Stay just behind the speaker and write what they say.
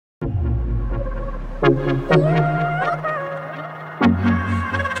Hello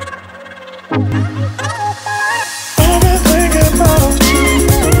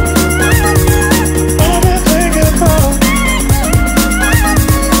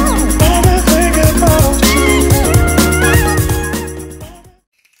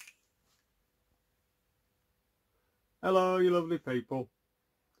you lovely people,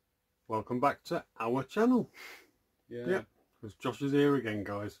 welcome back to our channel. Yeah, because Josh is here again,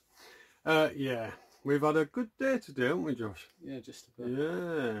 guys. Yeah, we've had a good day today, haven't we, Josh? Yeah, just a bit.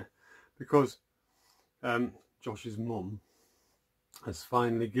 Yeah, because Josh's mum has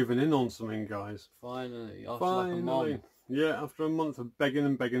finally given in on something, guys. Finally, after like a month. Yeah, after a month of begging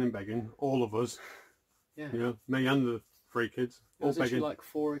and begging and begging, all of us. Yeah. You know, me and the 3 kids. It was actually like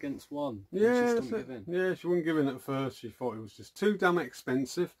 4 against 1. Yeah, she give in. Yeah, she wouldn't give in at first. She thought it was just too damn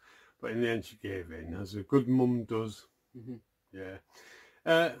expensive, but in the end she gave in, as a good mum does. Yeah.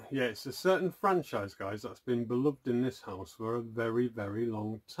 Yeah, it's a certain franchise, guys, that's been beloved in this house for a very, very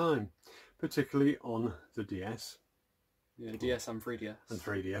long time, particularly on the DS. Yeah, DS and 3DS. And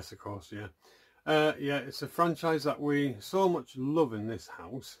 3DS, of course, yeah. Yeah, it's a franchise that we so much love in this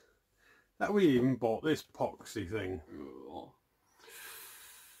house that we even bought this poxy thing.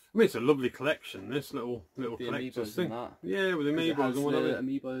 I mean, it's a lovely collection, this little collector's thing. Yeah, with amiibos and whatever. The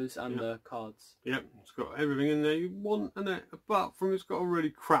amiibos and the cards. Yeah, it's got everything in there you want, and apart from it's got a really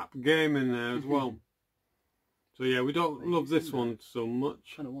crap game in there as well. So yeah, we don't love this one so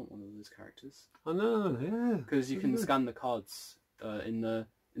much. I kind of want one of those characters. I know, yeah. Because you can scan the cards in the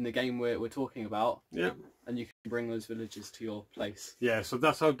game we're talking about. Yeah. And you can bring those villagers to your place. Yeah, so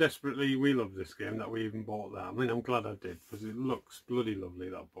that's how desperately we love this game that we even bought that. I mean, I'm glad I did, because it looks bloody lovely,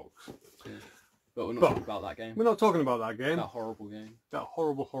 that box. Yeah. But we're not talking about that game. We're not talking about that game. That horrible game. That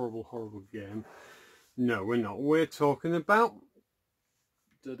horrible, horrible, horrible game. No, we're not. We're talking about...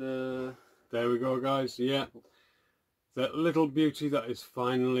 Da-da. There we go, guys. Yeah. That little beauty that is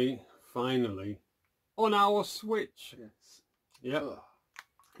finally on our Switch. Yes. Yep. Ugh.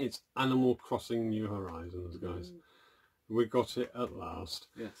 It's Animal Crossing New Horizons, guys. We got it at last.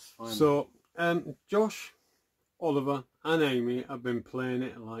 Yes, finally. So, Josh, Oliver and Amy have been playing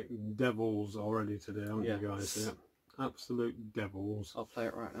it like devils already today, haven't you guys? Yeah. Absolute devils. I'll play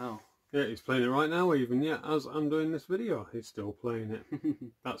it right now. Yeah, he's playing it right now even, yeah. As I'm doing this video, he's still playing it.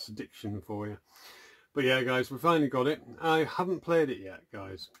 That's addiction for you. But yeah, guys, we finally got it. I haven't played it yet,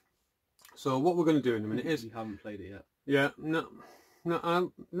 guys. So what we're going to do in a minute is... You haven't played it yet? Yeah, No,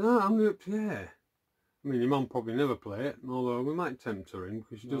 I'm yeah. I mean, your mum probably never play it, although we might tempt her in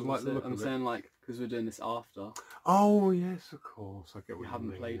because she does like the look of it. I'm saying, like, because we're doing this after. Oh yes, of course. I get what you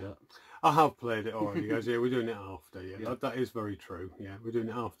haven't played it. I have played it already, guys. Yeah, we're doing it after. Yeah, that is very true. Yeah, we're doing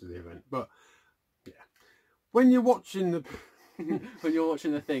it after the event. But yeah, when you're watching the when you're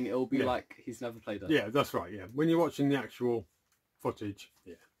watching the thing, it'll be like he's never played it. Yeah, that's right. Yeah, when you're watching the actual footage,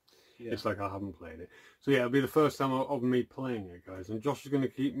 it's like I haven't played it. So yeah, it'll be the first time of me playing it, guys. And Josh is going to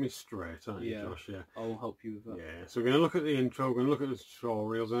keep me straight, aren't you, Josh? Yeah. I'll help you with that. Yeah, so we're going to look at the intro, we're going to look at the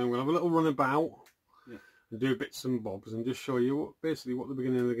tutorials, and then we're going to have a little run about and do bits and bobs and just show you basically what the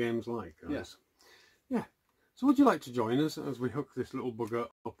beginning of the game's like, guys. Yeah. So would you like to join us as we hook this little bugger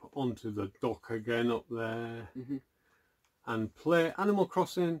up onto the dock again up there and play Animal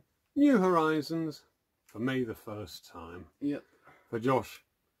Crossing New Horizons, for me the first time. Yep. For Josh,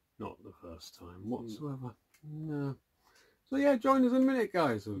 not the first time whatsoever. No. So yeah, join us in a minute,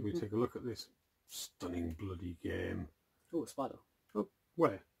 guys, as we take a look at this stunning bloody game. Oh, a spider. Oh,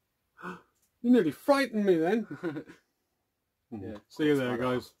 where? You nearly frightened me then. Yeah. See you there,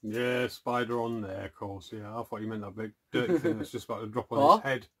 guys. Yeah, spider on there, of course. Yeah, I thought you meant that big dirty thing that's just about to drop on his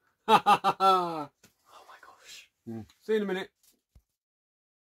head. Oh my gosh. See you in a minute.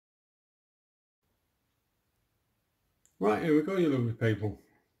 Right, here we go, you lovely people.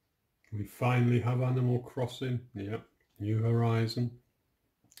 We finally have Animal Crossing, New Horizon.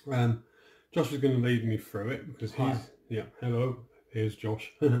 Josh is going to lead me through it because he's, hello, here's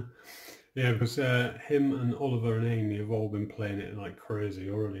Josh. Yeah, because him and Oliver and Amy have all been playing it like crazy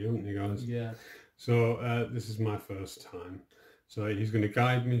already, haven't you guys? Yeah. So this is my first time. So he's going to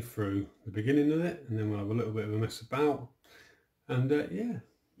guide me through the beginning of it, and then we'll have a little bit of a mess about. And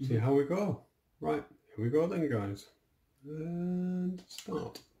see how we go. Right, here we go then, guys. And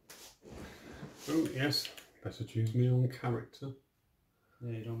start. Oh yes, better choose my own character.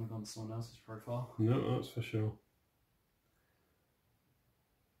 Yeah, you don't want to go on someone else's profile. No, that's for sure.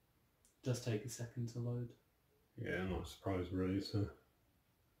 Just take a second to load. Yeah, I'm not surprised really. It's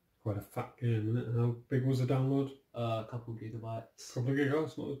quite a fat game, isn't it? How big was the download? A couple gigabytes. Couple of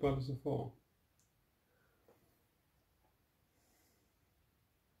gigabytes, not as bad as I thought.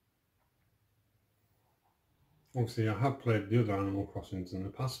 Obviously, I have played the other Animal Crossings in the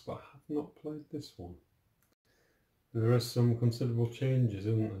past, but I have not played this one. There is some considerable changes,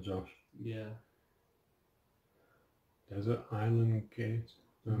 isn't there, Josh? Yeah. Desert Island Gate.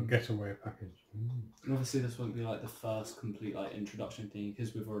 Getaway package. Obviously, this won't be like the first complete like introduction thing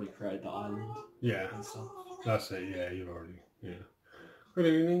because we've already created the island. Yeah, and stuff. That's it. Yeah, you've already. Yeah. Good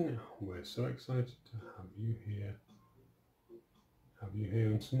evening. We're so excited to have you here. Have you here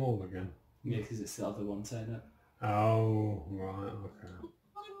in small again? Yeah, because it's the other one saying it. Oh, right. Okay.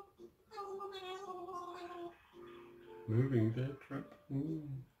 Moving day trip.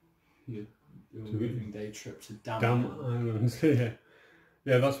 Your moving day trip to Damn Island. Yeah.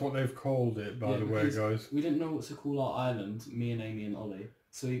 Yeah, that's what they've called it, by the way, guys. We didn't know what to call our island, me and Amy and Ollie.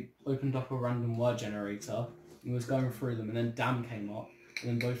 So we opened up a random word generator and was going through them, and then Damn came up. And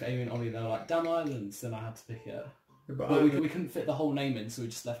then both Amy and Ollie, they were like, Damn Islands, then I had to pick it. Yeah, but we couldn't fit the whole name in, so we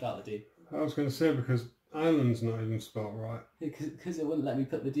just left out the D. I was going to say, because Island's not even spelled right. Because it wouldn't let me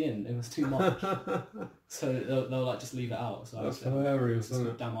put the D in, it was too much. So they'll like, just leave it out. So that's hilarious, isn't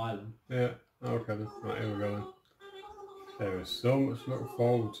it? Damn Island. Yeah, okay then. Right, here we go then. There is so much to look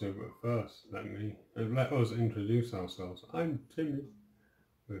forward to, but first, let us introduce ourselves. I'm Timmy,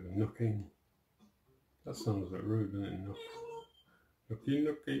 with Nookie. That sounds a bit rude, doesn't it?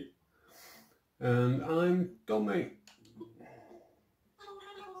 Nookie. And I'm Dommy.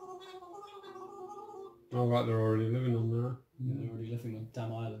 Oh, right, they're already living on there. Yeah, they're already living on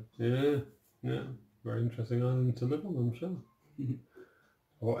Damn Island. Yeah. Very interesting island to live on, I'm sure.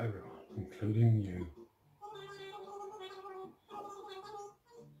 For everyone, including you.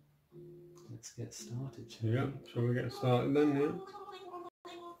 Let's get started, shall we? Yeah, shall we get started then, yeah?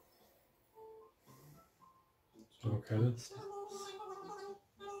 Okay then.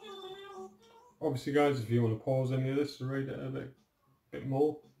 Obviously, guys, if you want to pause any of this to read it a bit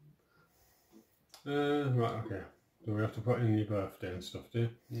more. Right, okay. Do we have to put in your birthday and stuff, do you?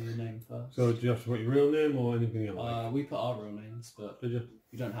 Your name first. So do you have to put your real name or anything else? We put our real names, but did you?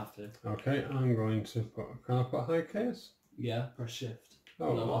 You don't have to. Okay, I'm going to put... Can I put high case? Yeah, press shift.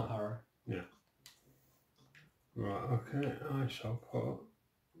 Oh, no, right. up arrow. Yeah. Right, okay, I shall put...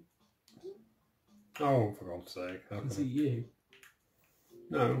 Oh, for God's sake. Is it you?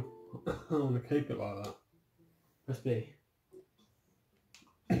 No, I want to keep it like that. Press B.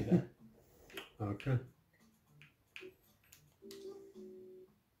 Okay. Okay.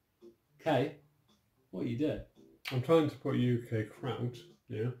 Okay. What are you doing? I'm trying to put UK Kraut,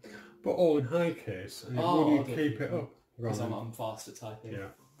 yeah, but all in high case, and it wouldn't keep it up. Because I'm fast at typing. Yeah.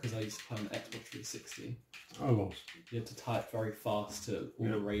 Because I used to play on Xbox 360. I was. You had to type very fast to all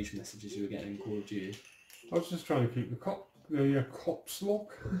the rage messages you were getting in Call of Duty. I was just trying to keep the caps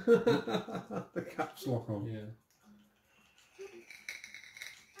lock, the caps lock on. Yeah.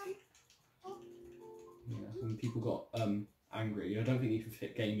 Yeah. When people got angry, I don't think you can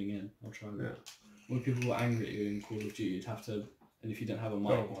fit gaming in. I'll try that. Yeah. When people got angry at you in Call of Duty, you'd have to, and if you don't have a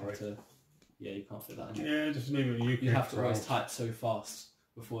mic, you'd have to. Yeah, you can't fit that in. Yeah, just leave it. You have to always type so fast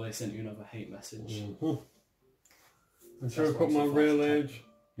before they sent you another hate message. And shall we put my real age?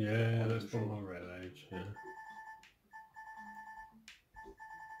 Yeah, let's put my real age. Yeah.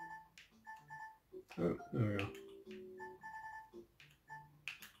 Oh, there we go.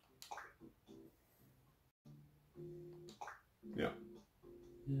 Yeah.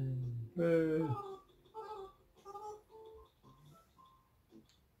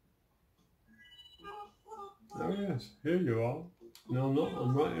 Oh yes, here you are. No, I'm not.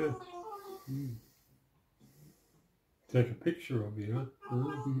 I'm right here. Take a picture of you, huh?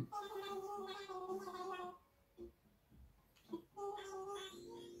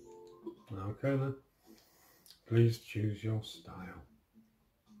 Okay then. Please choose your style.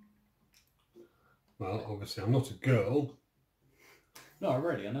 Well, obviously I'm not a girl. No,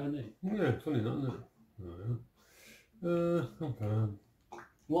 really, I never knew. Yeah, funny that, isn't it? Okay.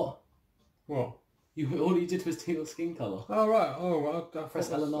 What? What? All you did was do your skin colour. Oh, right. Oh, well, I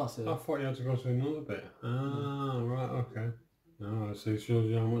press L and R. I thought you had to go to another bit. Ah, right, okay. No, I see. It shows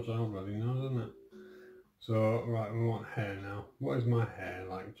you how much I already know, doesn't it? So, right, we want hair now. What is my hair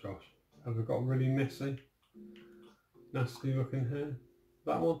like, Josh? Have I got really messy, nasty looking hair?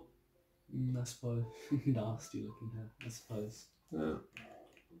 That one? I suppose. Nasty looking hair, I suppose. Yeah.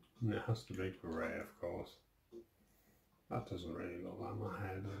 And it has to be grey, of course. That doesn't really look like my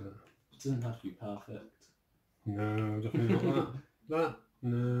hair, does it? It doesn't have to be perfect. No, definitely not that. That?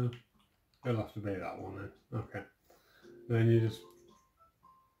 No. It'll have to be that one then. Okay. Then you just...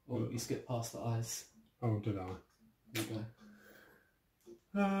 Well, you skip past the eyes. Oh, did I? There you go.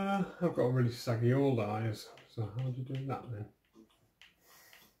 I've got really saggy old eyes. So how do you do that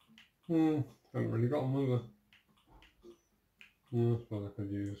then? Haven't really got them, have I suppose I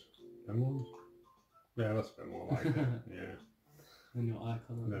could use them ones. Yeah, that's a bit more like it. Yeah. And your eye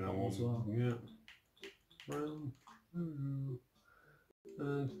colour Then I want, as well. yeah. Brown. And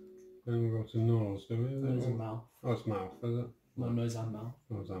then we go to nose, do we? Nose and mouth. Oh, it's mouth, is it? No, nose and mouth.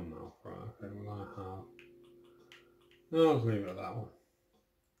 Nose and mouth, right, okay, well I have. No, let's leave it at that one.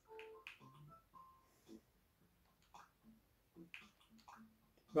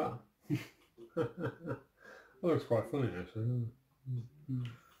 That. That looks quite funny actually, doesn't it?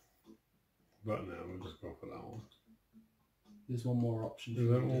 But no, we'll just go for that one. There's one more option. Is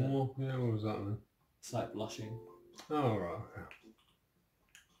there one more? Yeah, what was that then? It's like blushing. Oh, right, okay.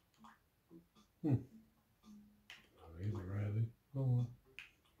 Not really. Oh, well.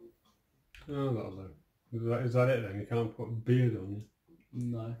 Oh, that'll do. Is that it then? You can't put a beard on you?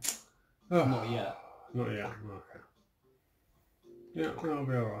 No. Oh, Not yet. Not yet, okay. Yeah, that'll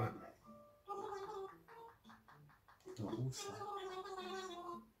be alright. Not also.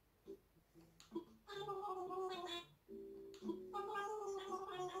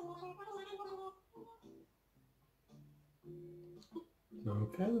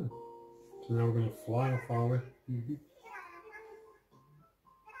 Okay then. So now we're going to fly off, are we? Mm-hmm.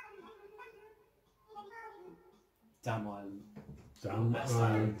 Damn island. Damn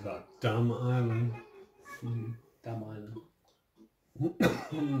island. That damn island. Mm-hmm. Damn island.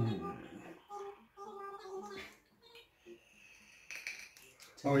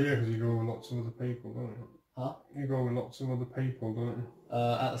 Oh yeah, because you go with lots of other people, don't you? Huh? You go with lots of other people, don't you?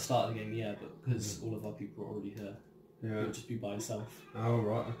 At the start of the game, yeah, but because all of our people are already here, Yeah. you'll just be by yourself. Oh,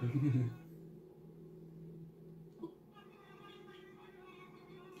 right, okay.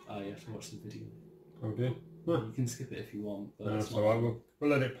 You have to watch the video. Okay. You can skip it if you want, but That's alright, we'll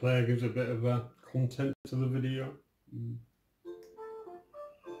let it play, gives a bit of content to the video. Mm.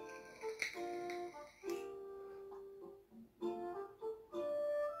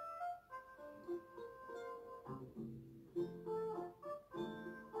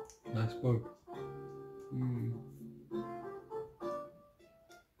 Nice bug. Mm.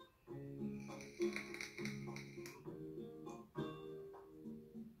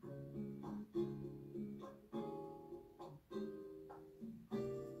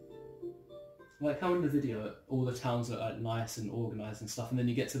 Like how in the video all the towns are like nice and organised and stuff, and then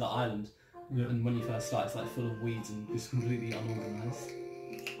you get to the island, and when you first start it's like full of weeds and just completely unorganised.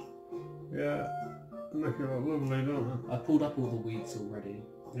 Yeah, look at that lovely, don't I pulled up all the weeds already,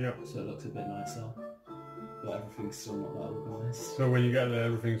 yeah. so it looks a bit nicer, but everything's still not that organised. So when you get there,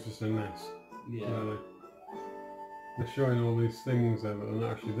 everything's just a mess. Yeah. Really. They're showing all these things there, but they're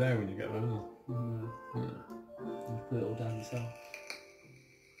not actually there when you get there. No. Yeah. You put it all down yourself.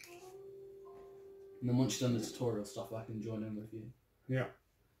 And then once you've done the tutorial stuff, I can join in with you. Yeah.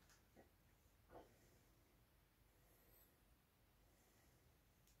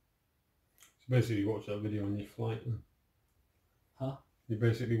 So basically you watch that video on your flight then? Huh? You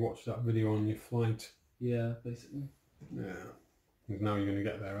basically watch that video on your flight? Yeah, basically. Yeah. Because now you're going to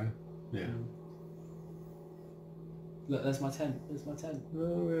get there, eh? Yeah. Look, there's my tent. There's my tent.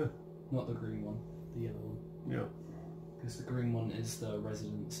 Oh, yeah. Not the green one, the yellow one. Yeah. Because the green one is the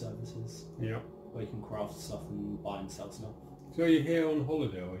resident services. Yeah. Where you can craft stuff and buy and sell stuff. So are you here on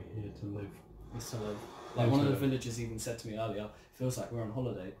holiday or are you here to live? It's to live. Like one of the villagers even said to me earlier, feels like we're on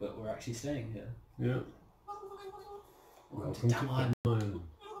holiday, but we're actually staying here. Yeah. Welcome to Damn Island.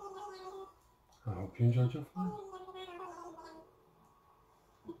 I hope you enjoyed your flight.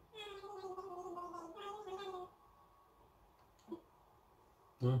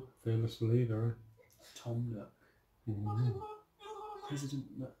 Oh, fearless leader, eh? Tom Nook. Mm-hmm. President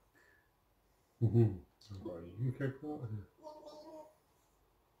Nook. Mm-hmm. Right, you kicked out here.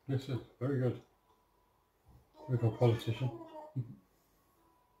 Yes, sir. Very good. Typical politician.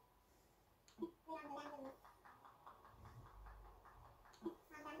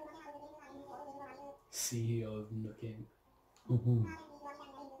 CEO of Nooking. Mm-hmm.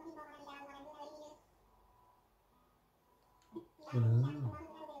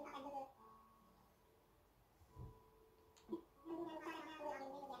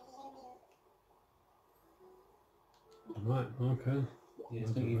 Right, okay. Yeah,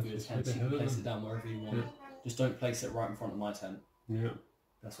 it's going to give you a tent, so you can place it down wherever you want. Yeah. Just don't place it right in front of my tent. Yeah.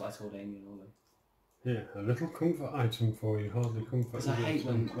 That's what I told Amy and Ollie. Yeah, a little comfort item for you, hardly comfort. Because I hate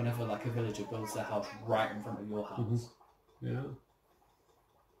whenever like a villager builds their house right in front of your house. Mm-hmm. Yeah.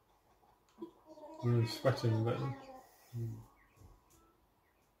 Really sweating a bit.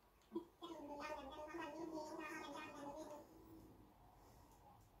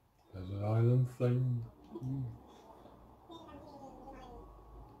 There's an island thing.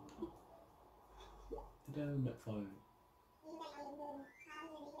 The donut phone.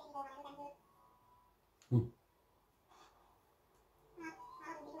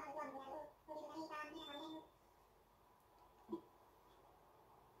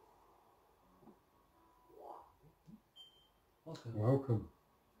 Welcome.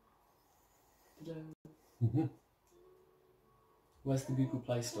 Where's the Google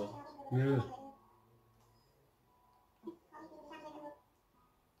Play Store? Yeah.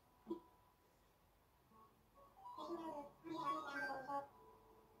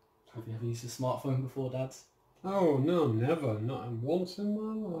 Have you ever used a smartphone before, Dad? Oh no, never. Not once in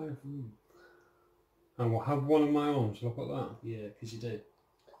my life. I will have one of my own. Shall I put that? Yeah, because you do.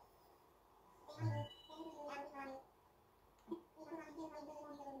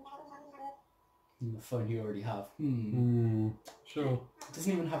 And the phone you already have. Sure. It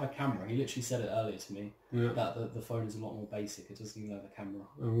doesn't even have a camera. He literally said it earlier to me. Yeah. That the phone is a lot more basic. It doesn't even have a camera.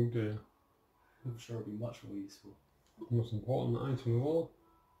 Oh dear. I'm sure it'll be much more useful. Most important item of all.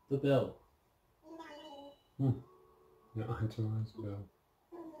 The bill. Yeah, itemised bill.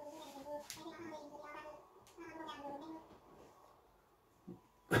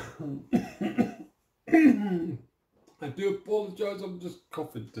 I do apologise, I'm just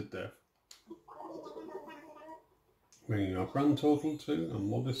coughing to death. Bringing our grand total to a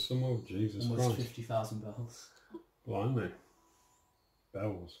modest sum of Jesus Almost Christ. 50,000 bells. Blimey.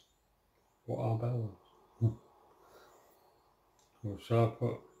 Bells. What are bells? Well, shall I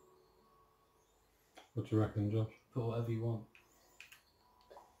put... What do you reckon, Josh? Put whatever you want.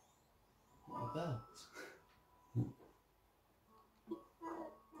 What are bells?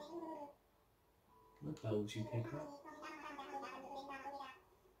 No bells, UK crap.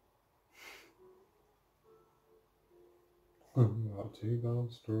 About 2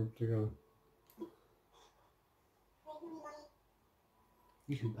 bells to rub together.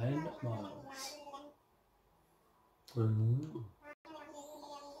 You can pay in miles.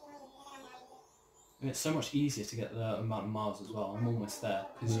 And it's so much easier to get the amount of miles as well. I'm almost there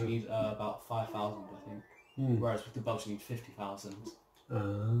because you need about 5,000, I think. Whereas with the bells you need 50,000.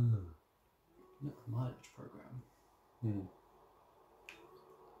 Look, mileage program.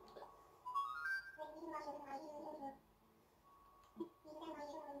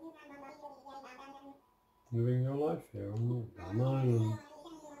 Living your life here on the damn island.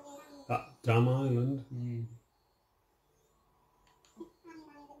 That damn island.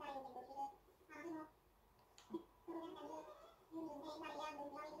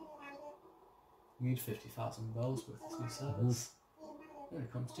 You need 50,000 bells with this new service. When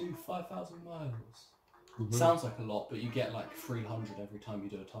it comes to 5,000 miles. Sounds like a lot, but you get like 300 every time you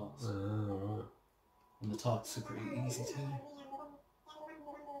do a task. Right. And the tasks are pretty easy too.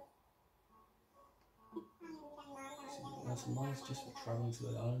 That's miles just for travelling to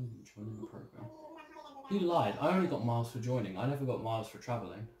the island and joining the program. You lied. I only got miles for joining. I never got miles for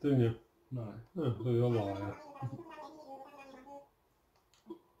travelling. Didn't you? No. Oh, so you're a liar.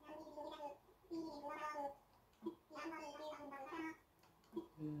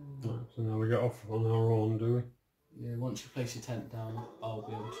 Right, so now we get off on our own, do we? Yeah, once you place your tent down, I'll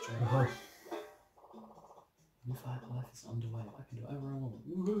be able to join. New Fire Life is underway. I can do whatever I want.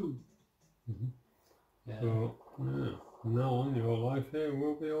 Woohoo! Yeah. So, yeah. From now on, your life here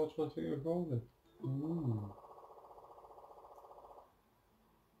will be automatically recorded.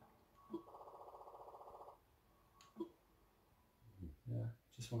 Yeah,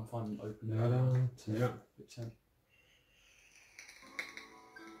 just want to find an open area to pitch in.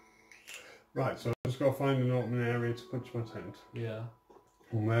 Right, so I've just got to find an open area to pitch my tent. Yeah.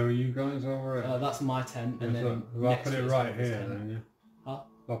 And where are you guys over at? That's my tent, and then I'll put it right here then, yeah? Huh?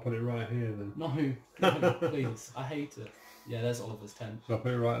 I'll put it right here then. No, please. I hate it. Yeah, there's Oliver's tent. So I'll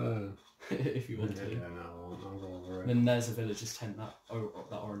put it right there then? If you want to. Yeah, no, I won't. I'll go over it. Then there's a villager's tent, that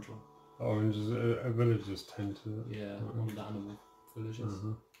orange one. Orange is a villager's tent, is it? Yeah, one of the animal villages.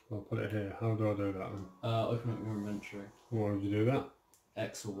 I'll put it here. How do I do that then? Open up your inventory. Why would you do that?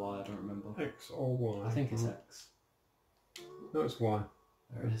 X or Y, I don't remember. X or Y? I think it's X. No, it's Y.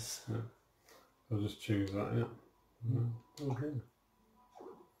 There it is. Yeah. I'll just choose that, yeah. Okay.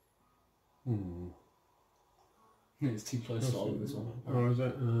 It's too close to Oliver's one. Oh, is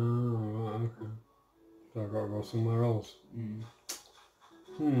it? Oh, right, okay. So I've got to go somewhere else.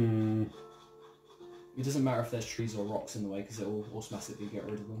 It doesn't matter if there's trees or rocks in the way because it will automatically get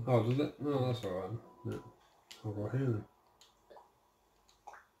rid of them. Oh, does it? No, that's alright. Yeah. I'll go here then.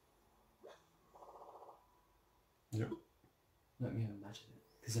 Yep. Let me imagine it,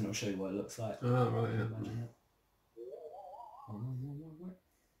 because then it'll show you what it looks like. Ah, right, yeah. Imagine it.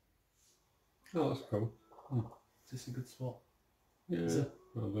 Oh, that's cool. Is this a good spot? Yeah, Is it?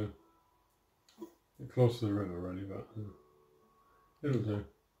 I'll do. Get close to the river, really, but it'll do.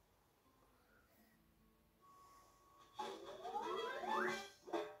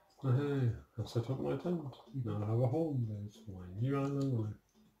 Hey, I set up my tent. Now I have a home base for my new island life.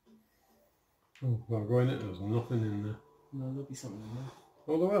 Oh, well, go in it, there's nothing in there. No, there'll be something in there.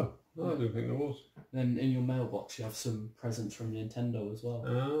 Oh, there will? Oh, I didn't think there was. Then in your mailbox you have some presents from Nintendo as well.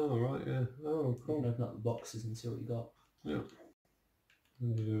 Oh, right, yeah. Oh, cool. You can open up the boxes and see what you got. Yeah.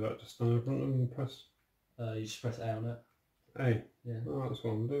 And you do that just stand in front of them and press? You just press A on it. A? Yeah. Oh, that's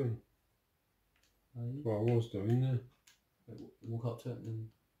what I'm doing. That's what I was doing, yeah. Walk up to it and then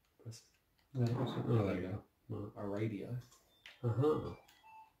press A. Oh, there you go. Right. A radio. Uh-huh.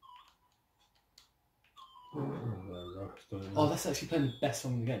 Oh, that's actually playing the best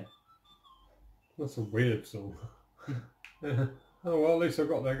song in the game. That's a weird song. Yeah. Oh well, at least I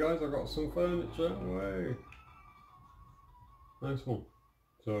got there, guys. I got some furniture. Away. Nice one.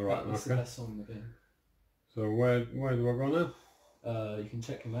 So right, That's the best song in the game. So where do I go now? You can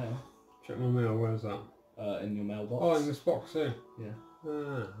check your mail. Check my mail. Where's that? In your mailbox. Oh, in this box here. Yeah.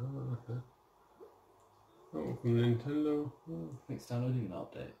 Ah, okay. Oh, from Nintendo. Oh. Thanks for downloading an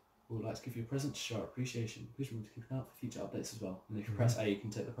update. We would like to give you a present to show our appreciation. Please remember to keep an eye out for future updates as well. And if you press A, you can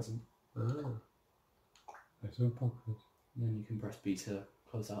take the present. Ah. It's in pocket. And then you can press B to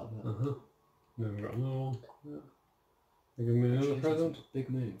close out of it. Then we've got another one. Yeah. They give me another present. Big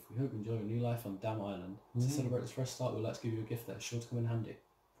move. We hope you enjoy your new life on Dam Island. To celebrate this fresh start, we'd like to give you a gift that is sure to come in handy.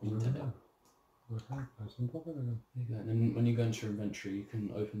 From Nintendo. Okay, that's in pocket again. There you go. And then when you go into your inventory, you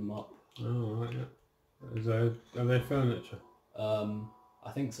can open them up. Oh, right, yeah. Are they furniture? I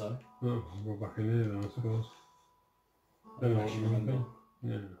think so. Oh, I'll go back in here then, I suppose. I don't actually remember.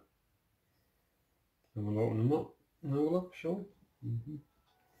 Yeah. And we'll open them up and have a look, shall we?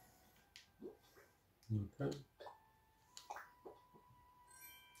 Okay.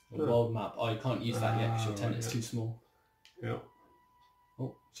 A world map. Oh, you can't use that yet because your tent is too small. Yeah.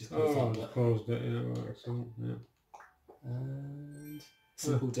 Oh, just closed I just closed it, yeah, right, excellent, yeah. And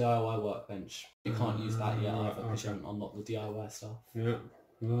simple DIY workbench. You can't use that yet either because you haven't unlocked the DIY stuff. Yeah.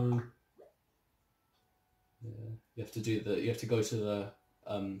 Yeah. You have to do you have to go to the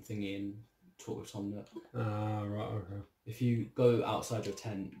thingy and talk with Tom. Ah, right, okay. If you go outside your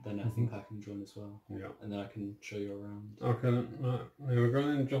tent, then I think I can join as well. Yeah. And then I can show you around. Okay, then, right, here we go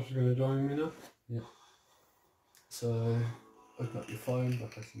then. Josh is going to join me now. Yeah. So, open up your phone by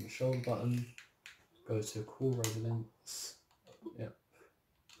pressing the shoulder button. Go to call residence. Yep.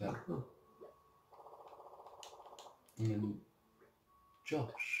 Yeah. And then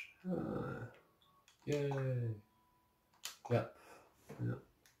Josh. Yay. Yep. Yeah.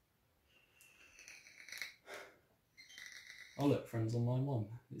 Oh look, friends on line 1.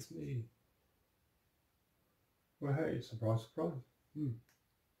 It's me. Well, hey, surprise, surprise.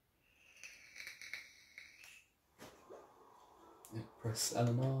 Yeah, press L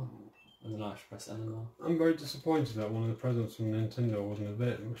and R, and then I should press L and R. I'm very disappointed that one of the presents from Nintendo wasn't a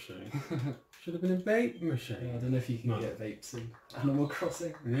vape machine. Should have been a vape machine. Yeah, I don't know if you can get vapes in Animal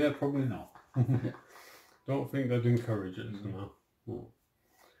Crossing. Yeah, probably not. Don't think they'd encourage it somehow.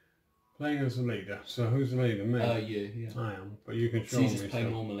 Playing as a leader. So who's the leader? Me? You, yeah. I am, but you can show me. me. So you just play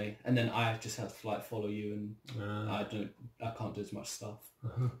normally, and then I just have to like follow you, and I can't do as much stuff.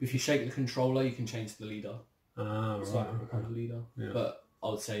 If you shake the controller, you can change the leader. Right. So I can become the leader. Yeah. But I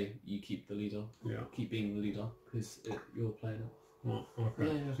would say you keep the leader. Yeah. Keep being the leader because you're playing it. Oh, okay.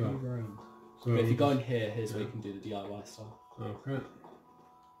 Yeah, so, move around. So but if you go in here, here's where you can do the DIY stuff. Okay.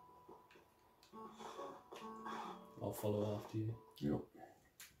 I'll follow after you. Yep.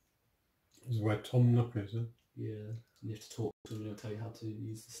 This is where Tom Nook is, huh? Yeah. You have to talk to him and he'll tell you how to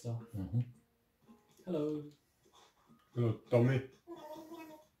use the stuff. Hello. Hello, Tommy.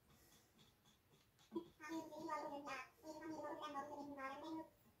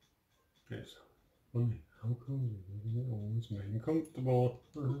 It's funny. How come you always make him comfortable?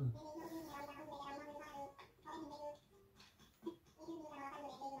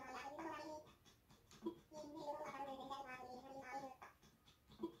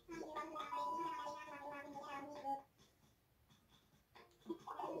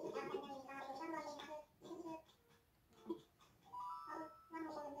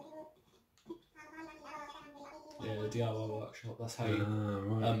 Yeah, the DIY workshop. That's how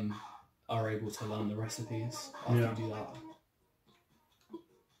you are able to learn the recipes after you do that.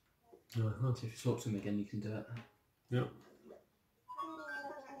 So if you talk to him again, you can do it. Yeah.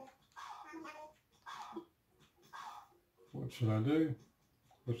 What should I do?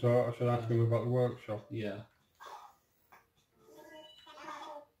 So I should ask him about the workshop. Yeah.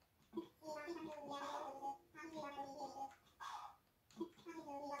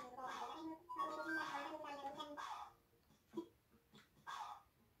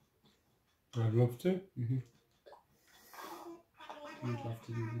 I'd love to. You'd love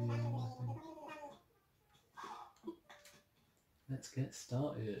to do video, I think. Let's get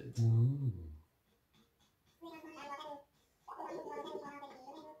started.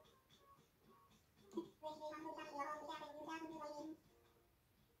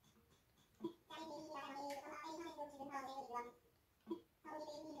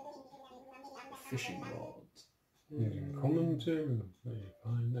 Fishing rods. Using common material that you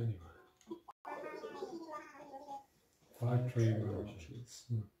find anywhere. 5 tree branches.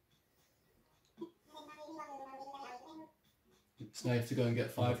 So now you have to go and get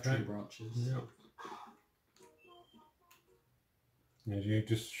 5 tree branches. Yep. And you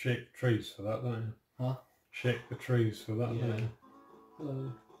just shake the trees for that, don't you? Huh? Shake the trees for that, don't you?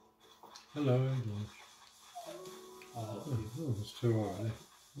 Hello. Hello, English. Oh, there's 2 already.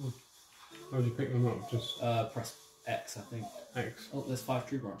 How do you pick them up? Just press X, I think. X. Oh, there's 5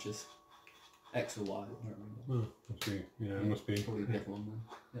 tree branches. X or Y, I don't remember. Oh, must be. Yeah, it must be. Probably the other one then.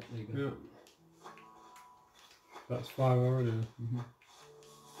 Yeah, there you go. Yeah. That's 5 already.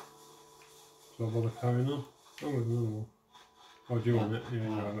 So I'll bother carrying on. Oh, there's another one. Oh, do you want it? Yeah,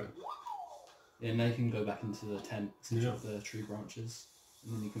 you have it. Yeah, now you can go back into the tent, set up the tree branches,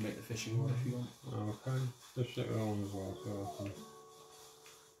 and then you can make the fishing rod if you want. Okay, just shake that one as well so I can...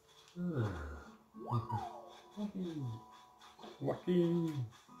 Wacky!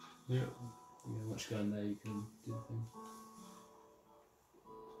 Yeah. Yeah, once you go in there you can do the thing.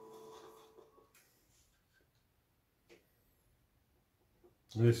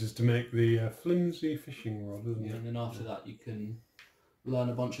 And this is to make the flimsy fishing rod, isn't it? And then after that you can learn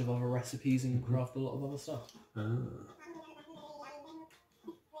a bunch of other recipes and craft a lot of other stuff.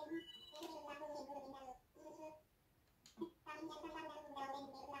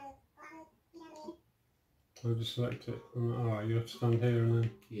 I'll just select it. Alright, you have to stand here and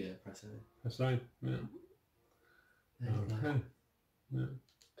then... Yeah, press A. Press A? Yeah. Okay. Yeah.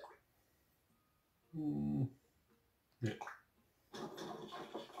 Yeah.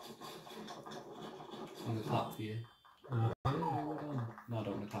 I'm going to clap for you. Yeah, well done. No, I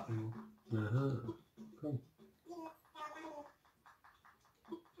don't want to clap anymore. Cool.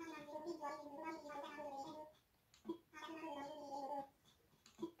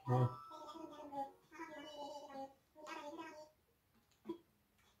 Well.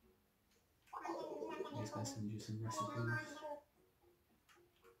 These guys send you some recipes.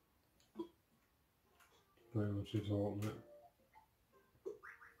 Very much is all on it.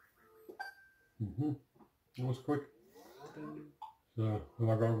 That was quick. So, have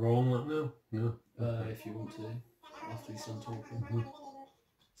I got to go on that now? No. If you want to, after he's done talking.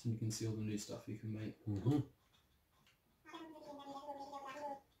 So you can see all the new stuff you can make.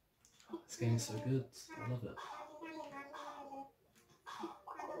 This game is so good. I love it.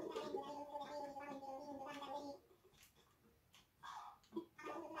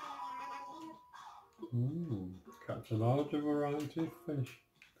 Catch a larger variety of fish.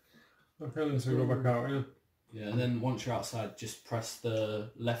 Okay, let's go back out here. Yeah, and then once you're outside, just press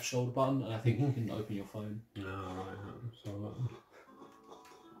the left shoulder button, and I think you can open your phone. So that.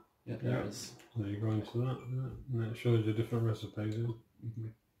 Yeah, there it is. There you go into that, and then it shows you different recipes.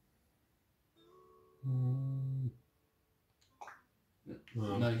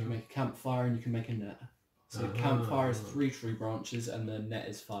 Now you can make a campfire and you can make a net. So campfire is 3 tree branches, and the net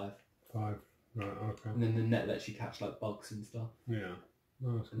is 5. 5. Right, okay. And then the net lets you catch like bugs and stuff. Yeah.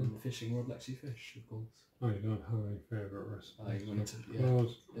 No, that's and then the fishing rod lets you fish, of course. Oh, you don't have any favourite recipes? You want to, yeah.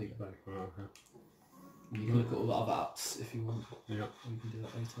 There you go. Okay. You can look at all the other apps if you want. Yeah. And you can do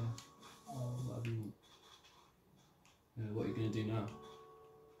that later. Whatever you want. What are you going to do now?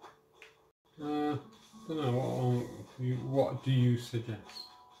 I don't know. What do you suggest?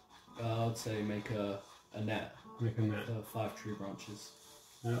 I would say make a net. Make a net. 5 tree branches.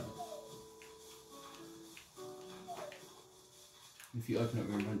 Yeah. If you open up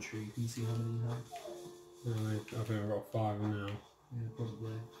your inventory, you can see how many you have. I think I've got 5 now. Yeah,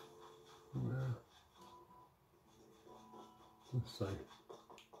 probably. Yeah. Let's see.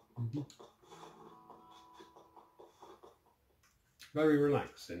 Very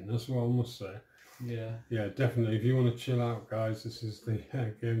relaxing, that's what I must say. Yeah. Yeah, definitely. If you want to chill out, guys, this is the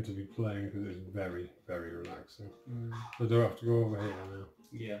game to be playing because it's very, very relaxing. So do I have to go over here now?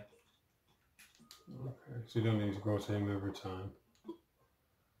 Yeah. Okay, so you don't need to go to him every time.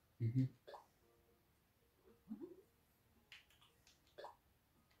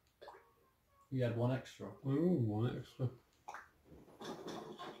 You had 1 extra. Oh, 1 extra.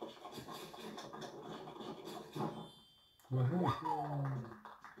 Well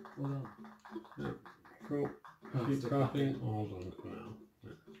done. Yeah, cool. Keep crafting. All done for now.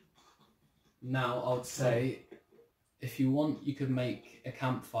 Yeah. Now, I would say, if you want, you could make a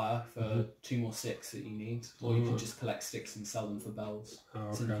campfire for 2 more sticks that you need, or you can just collect sticks and sell them for bells.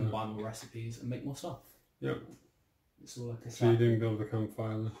 So you can buy more recipes and make more stuff. Yep. It's all like a so you didn't build a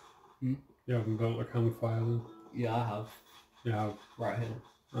campfire then? Hmm? You haven't built a campfire then? Yeah, I have. You have? Right here.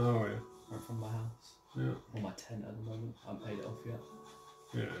 Oh yeah. Right from my house. Yeah. Or my tent at the moment. I haven't paid it off yet.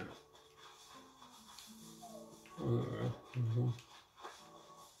 Yeah. Oh, there we go.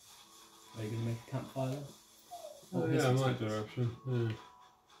 Are you going to make a campfire then? Oh, yeah, I might do actually. Yeah.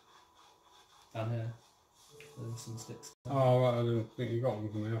 Down here. There's some sticks. Oh, right, I didn't think you got them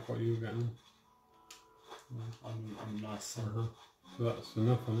for me. I thought you were getting them. I'm nice. So that's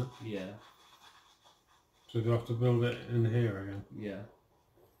enough, isn't it? Yeah. So do you have to build it in here again? Yeah.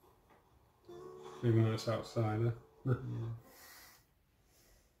 Even though it's outside, eh? Yeah.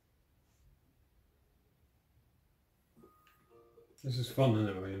 This is fun, isn't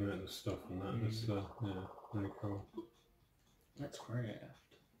it, when you make the stuff and that? It's, yeah, really cool. Let's craft.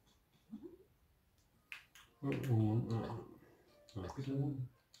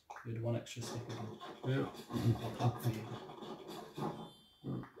 Good, 1 extra stick again. Yeah. I'll clap for you.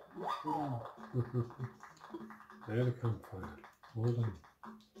 There the campfire. Well done.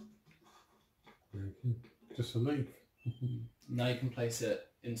 Thank you. Just a leaf. Now you can place it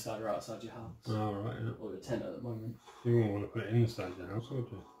inside or outside your house. Oh, right, yeah. Or your tent at the moment. You won't want to put it inside your house, would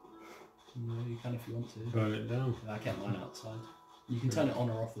you? No, you can if you want to. Burn it down. I kept mine outside. You can turn it on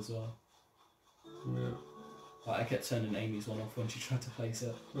or off as well. Yeah. Like I kept turning Amy's one off when she tried to place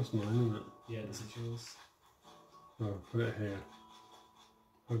it. That's mine, isn't it? Yeah, this is yours. Oh, put it here.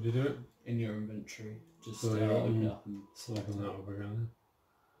 How'd you do it? In your inventory. Just So open it up and select open it. that up again.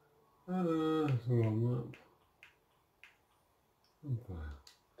 It's all on that.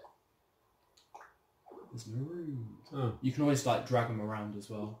 There's no room. Oh. You can always like drag them around as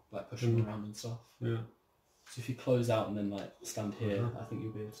well, like push them around and stuff. Yeah. So if you close out and then like stand here, I think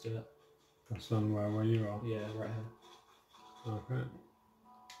you'll be able to do it. That's somewhere where you are? Yeah, right here. Okay.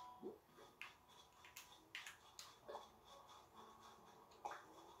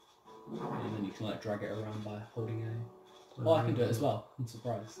 And then you can like drag it around by holding A. Oh, I can do it as well. I'm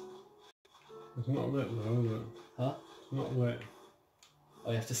surprised. It's not lit though, is it? Huh? It's not lit.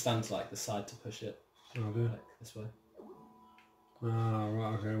 Oh, you have to stand to like the side to push it. Oh dear. Like this way. Ah,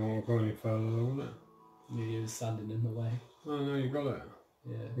 right, okay, won't go any further though, will it? You were standing in the way. Oh no, you got it.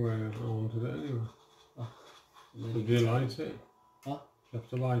 Yeah. Where I wanted it anyway. Oh. Did you light it? Huh? You have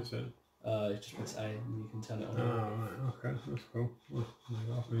to light it. You just press A and you can turn it on. Ah, right, okay, that's cool. Well,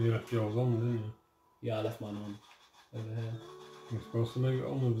 you left yours on, didn't you? Yeah, I left mine on over here. You're supposed to leave it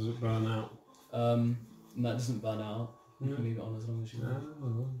on, or does it burn out? No, it doesn't burn out. You can leave it on as long as you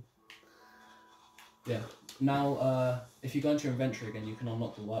want. Yeah. Now, if you go into your inventory again, you can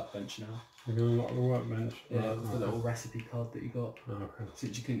unlock the workbench now. You can unlock the workbench? Yeah, right, with the little recipe card that you got. Oh, okay.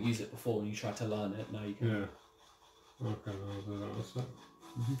 Since you couldn't use it before when you tried to learn it, now you can. Yeah. Okay, I'll do that in a sec.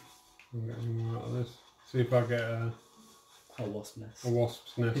 I'll get any more out of this. See if I get a wasp's nest. A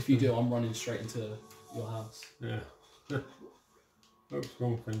wasp's nest. If you do, I'm running straight into your house. Yeah. Oops,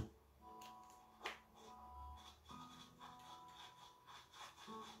 wrong thing.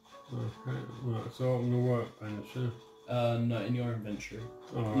 Okay, right, so open the workbench, yeah? No, in your inventory.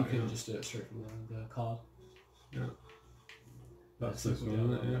 Oh, you right, can just do it straight from the card. Yeah. That's this one,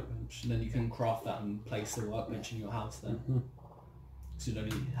 isn't it? Yeah. And then you can craft that and place the workbench in your house then. So you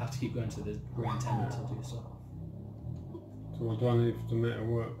don't have to keep going to the green tent to do stuff. So what do I need to make a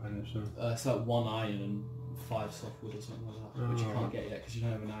workbench then? It's like 1 iron and 5 softwood or something like that, which you can't get yet because you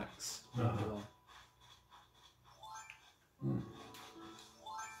don't have an axe.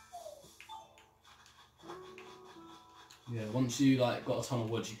 Yeah, once you like got a ton of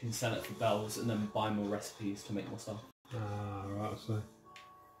wood, you can sell it for bells and then buy more recipes to make more stuff. Ah, right, so.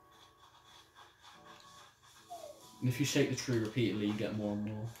 And if you shake the tree repeatedly, you get more and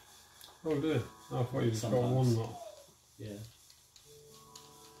more. Oh dear, I thought you just got Sometimes. one lot. Yeah.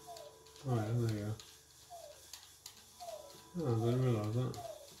 Oh yeah, there you go. Oh, I didn't realise that.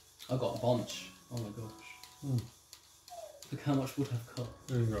 I got a bunch. Oh my gosh. Look how much wood I've got.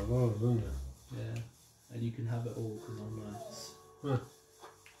 You've got loads, haven't you? Yeah. And you can have it all because I'm nice. Huh.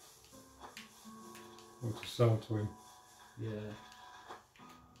 Want to sell to him. Yeah.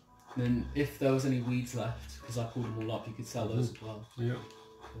 Then if there was any weeds left, because I pulled them all up, you could sell those as well. Yeah.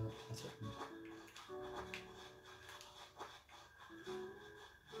 That's it.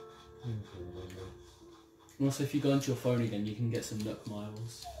 And also if you go into your phone again, you can get some Nook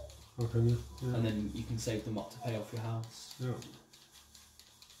miles. Okay, yeah. And then you can save them up to pay off your house. Yeah.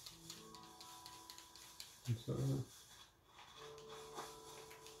 What's that?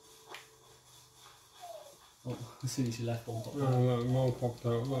 Oh, as soon as you left one popped out. out. Oh, look, more popped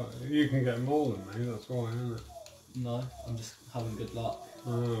out. Look, you can get more than me, that's why, isn't it? No, I'm just having good luck.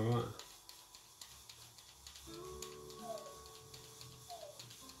 Oh, right.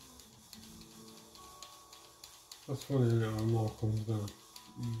 That's funny, isn't it, when more comes down?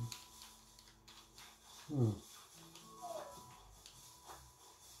 Hmm.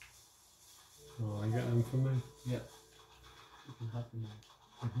 Oh, you get them for me? Yep. You can have them now.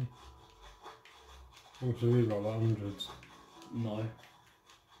 How much have you got, like hundreds? No.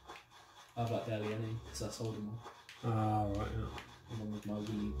 I have like barely any, because I sold them all. Ah, right, yeah. Along with my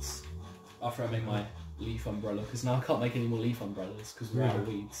weeds. After I make my leaf umbrella, because now I can't make any more leaf umbrellas, because we're out of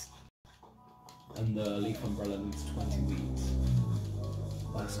weeds. And the leaf umbrella needs 20 weeds.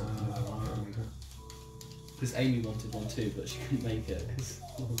 That's because Amy wanted one too, but she couldn't make it because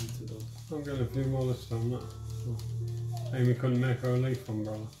I wanted one. I'm getting a few more this time. That. Oh. Amy couldn't make her a leaf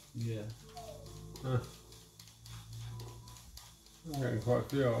umbrella. Yeah. Ah. I'm getting quite a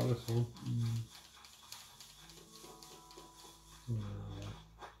few out of this one.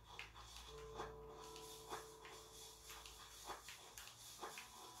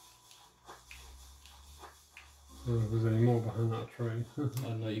 If there's any more behind that tree. I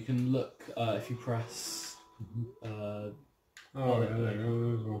don't know, you can look if you press. Oh, yeah, there you go,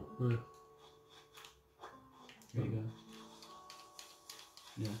 there's one. Yeah. There you go.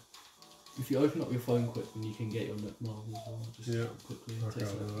 Yeah. If you open up your phone quick, then you can get your nook marble as well. Just quickly. It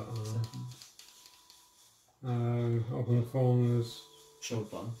takes like seconds. Open the phone, there's shoulder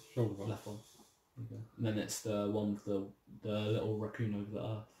button. Shoulder button. Left one. Okay. And then it's the one with the little raccoon over the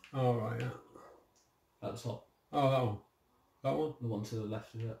earth. Oh, right, yeah. At the top. Oh, that one. That one? The one to the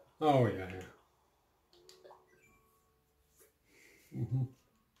left of it. Oh, yeah, yeah.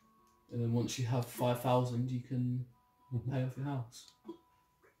 And then once you have 5,000, you can pay off your house.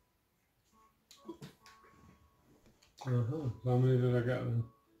 So how many did I get then?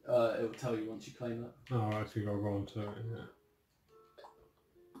 It will tell you once you claim it. Oh, right, so you got to go on to it,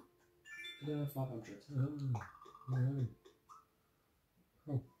 yeah. 500. Oh, really?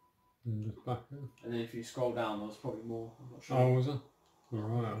 Oh, and just back in. And then if you scroll down, there was probably more. I'm not sure. Oh, was there?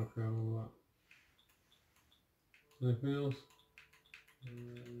 Alright, okay, all that. Anything else?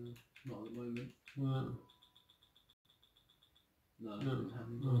 Not at the moment. No. No, I didn't have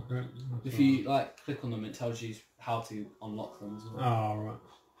any more. Okay. If you click on them, it tells you how to unlock them as well. Oh, right.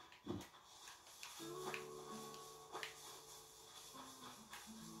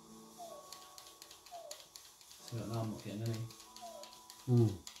 So now I'm not getting any.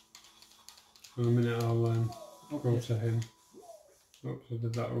 In a minute I'll go to him. Oops, I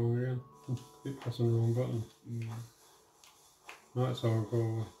did that wrong again. Keep pressing the wrong button. Right, so I'll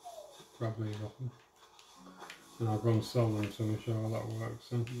go grab these off him. And I'll go and sell them so we show how that works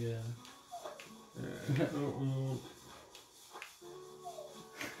then. Yeah.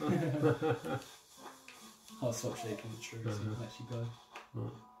 I'll stop shaking the tree so you can actually go.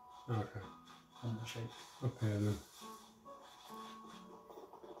 Right. Okay. On the shake. Okay then.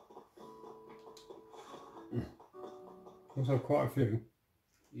 Must have quite a few.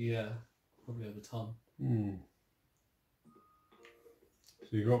 Yeah, probably over a ton.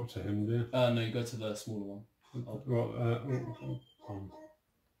 So you go up to him, do you? No, you go to the smaller one.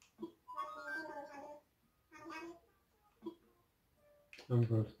 I'm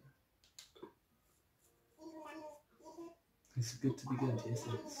good. It's good to be good, yes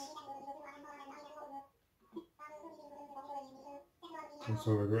it is. I'm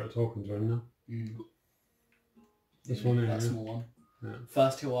so regret talking to him now. This one here. That small one. Yeah.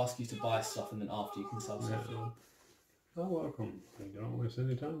 First he'll ask you to buy stuff and then after you can sell stuff to him. Oh, welcome. You don't waste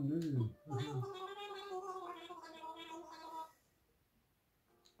any time, do you?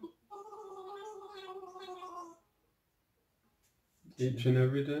 Each and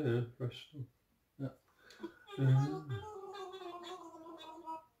every day, yeah, fresh stuff. Yeah.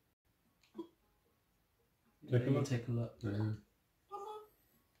 Take a look. Yeah.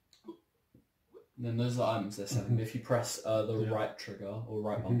 And then those are items they're selling. If you press the right trigger, or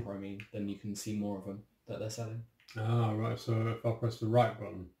right bumper I mean, then you can see more of them that they're selling. Ah, right, so if I press the right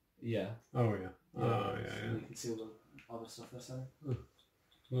button. Yeah. Oh, yeah. So you can see all the other stuff they're selling.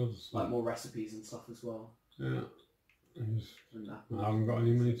 Like more recipes and stuff as well. Yeah. I haven't got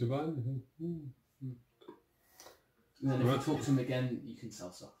any money to buy anything. And then if you talk to them again, you can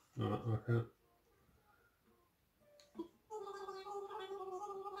sell stuff. Okay.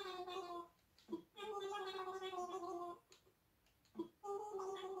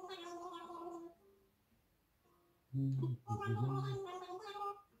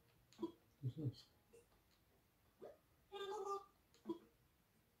 What's this?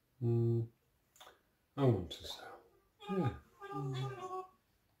 I want to sell. Yeah.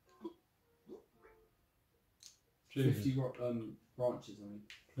 50 branches, I mean.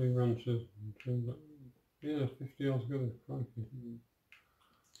 3 branches. Yeah, 50 altogether. Crikey.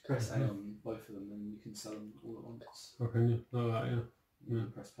 Press A on both of them and you can sell them all at once. Oh, can you? Like that, yeah. Yeah.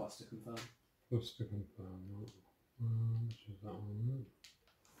 Press plus to confirm. Plus to confirm. Which is that one?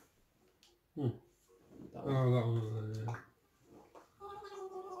 That one. Oh, that one there, yeah.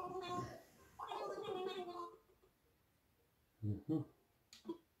 Mm-hmm.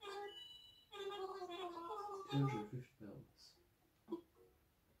 250 bells.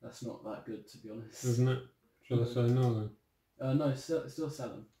 That's not that good, to be honest. Isn't it? Shall I say no then? No, still sell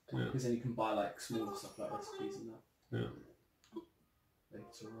them. Yeah. Because then you can buy like smaller stuff like recipes and that. Yeah.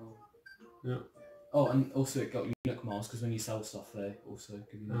 Later on. Yeah. Oh, and also it got you Nook miles because when you sell stuff, they also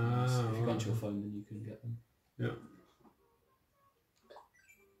give you Nook miles. If you go onto your phone, then you can get them. Yeah.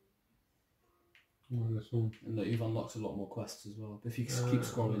 Oh, this one. And look, you've unlocked a lot more quests as well. But if you keep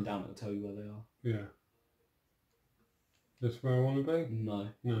scrolling down, it'll tell you where they are. Yeah. This where I want to be? No,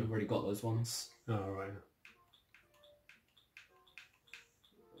 you've already got those ones. Oh, right.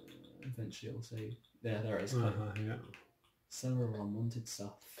 Eventually it'll say, there it is. Yeah. Seller unwanted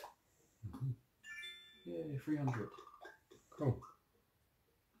stuff. Yay, 300. Cool.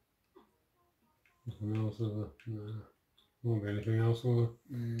 Nothing else, is there? No. Won't be anything else, will there?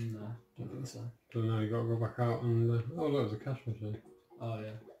 No, don't think so. So now you've got to go back out and... oh, look, there's a cash machine. Oh,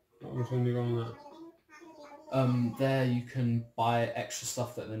 yeah. What was when you go on that? There you can buy extra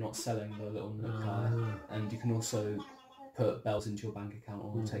stuff that they're not selling, the little Nook guy. And you can also put bells into your bank account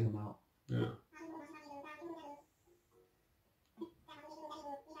or take them out. Yeah.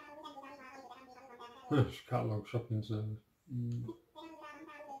 It's catalogue shopping service.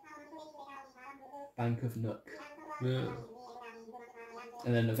 Bank of Nook. Yeah.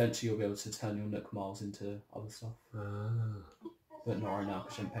 And then eventually you'll be able to turn your Nook miles into other stuff. But not right now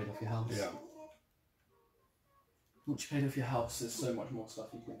because you haven't paid off your house. Yeah. Once you paid off your house, there's so much more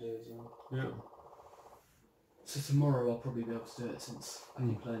stuff you can do as well. Yeah. So tomorrow I'll probably be able to do it since I've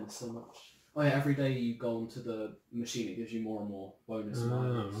been playing this so much. Oh yeah, every day you go onto the machine, it gives you more and more bonus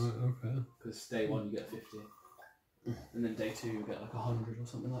miles. Right, okay. Because day 1 you get 50. And then day 2 you get like 100 or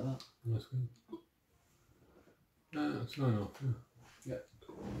something like that. That's good. Yeah, that's fair enough, yeah. Yep.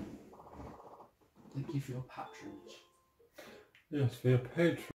 Thank you for your patronage. Yes, for your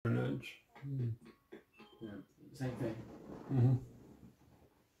patronage. Yeah, same thing.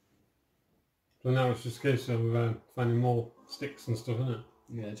 So now it's just a case of finding more sticks and stuff, isn't it?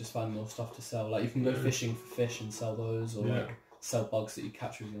 Yeah, just find more stuff to sell. Like you can go fishing for fish and sell those, or like sell bugs that you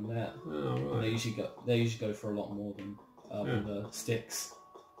catch with your net. Oh, right. And they usually go for a lot more than the sticks.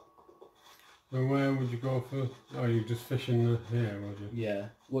 So where would you go for? Oh, you just fishing here, would you? Yeah.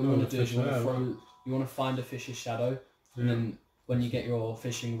 What you want to do is you want to find a fish's shadow, and then when you get your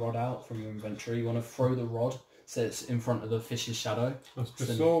fishing rod out from your inventory, you want to throw the rod so it's in front of the fish's shadow. I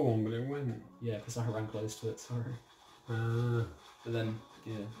just saw one, but it went. Yeah, because I ran close to it. Sorry. But then,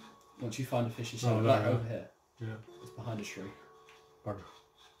 once you find a fish's shadow, like over here. Yeah. It's behind a tree. Bugger.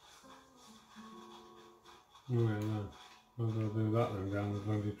 Oh yeah, no. How do I do that then down the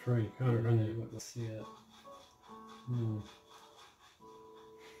bloody tree? Can't you? You won't see it.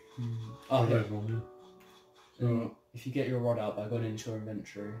 Oh, there's one, yeah. So, if you get your rod out by going into your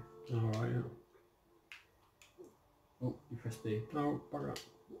inventory. Alright, yeah. Oh, you press B. Oh, bugger.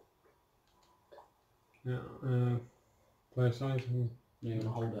 Yeah, place item. No, you want to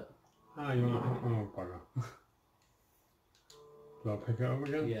hold it. Ah, you want to hold. Oh, bugger. Do I pick it up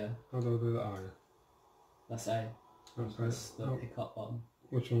again? Yeah. How do I do that? Oh, yeah. That's A. That's the pick up button.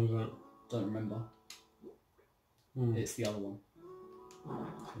 Which one was that? Don't remember. It's the other one. Oh,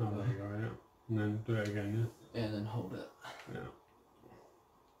 there you go, yeah. And then do it again, yeah? Yeah, and then hold it. Yeah.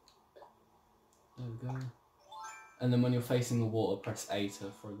 There we go. And then when you're facing the water, press A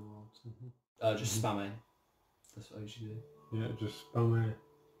to throw the rod. Just spam A. That's what I usually do. Yeah, just spam A.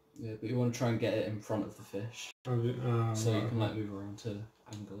 Yeah, but you want to try and get it in front of the fish. So you can like move around to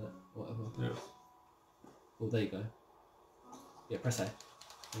angle it, whatever. Yeah. Well, there you go. Yeah, press A.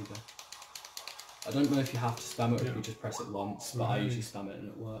 There you go. I don't know if you have to spam it or if you just press it once, but I usually spam it and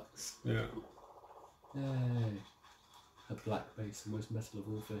it works. Yeah. Yay. A black base, the most metal of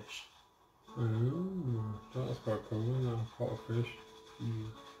all fish. That's quite cool, isn't it? A pot of fish.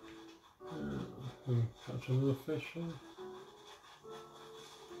 Catch another fish there.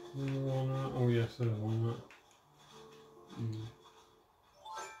 Oh yes, there's one that.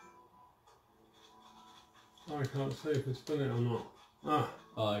 Oh, I can't see if it's done it or not. Ah!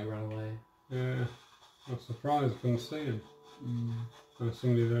 Oh, he ran away. Yeah. I was surprised I couldn't see him. There's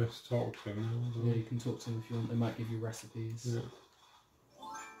somebody there to talk to now. Yeah, you can talk to them if you want. They might give you recipes. Yeah.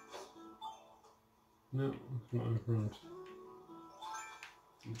 No, it's not in front.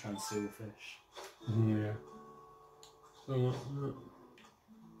 I'm trying to steal the fish. Yeah. Still not. No.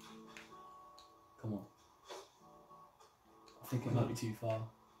 Come on. I think it might be too far.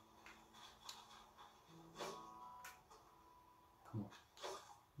 Come on.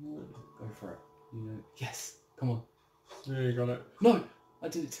 No. Go for it. You know. Yes. Come on. Yeah, you got it. No! I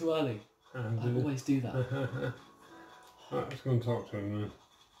did it too early. I always do that. Right, let's go and talk to him then.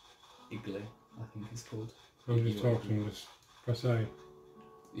 Igloo, I think it's called. I'll just talk to him, just press A.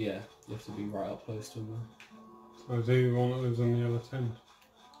 Yeah, you have to be right up close to him. Oh, is he the one that lives in the yellow tent?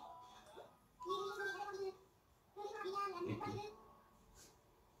 Igloo.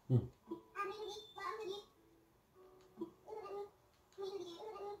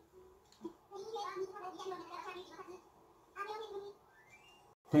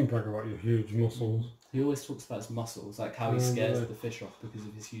 Don't brag about your huge muscles. He always talks about his muscles, like how he scares the fish off because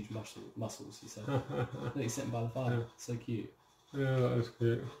of his huge muscles, he said. Look, he's sitting by the fire. Yeah. So cute. Yeah, that is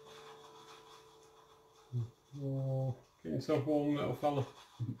cute. Oh, get yourself warm, little fella.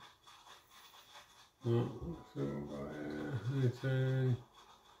 Oh, so, anything.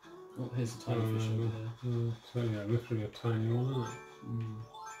 Oh, here's a tiny fish over here. So, yeah, literally a tiny one,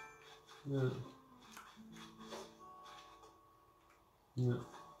 isn't it? Yeah. Yeah.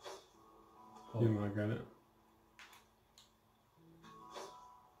 Oh. You might get it.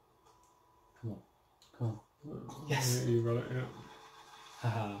 Come on. Come on. Yes! Yeah, you got it, yeah.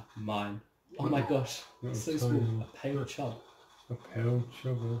 Haha, mine. Oh my gosh, so small. A pale chub. A pale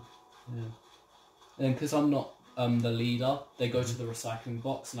chub, yeah. And because I'm not the leader, they go to the recycling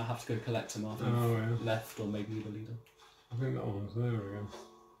box and I have to go collect them after I've left or made me the leader. I think that one's there again.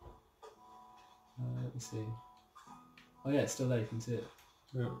 Let me see. Oh yeah, it's still there, you can see it.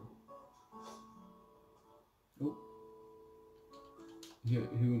 Yeah. Oh. You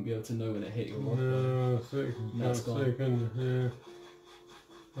wouldn't be able to know when it hit your rod. No, so you can't see, can you? Yeah.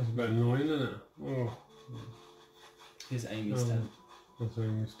 That's a bit annoying, isn't it? Oh. Yeah. Here's Aimee's tent. That's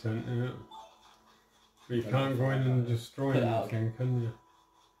Aimee's tent, yeah. But you can't go in and destroy anything, can you?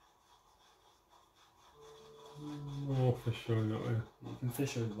 More fish showing up here. You can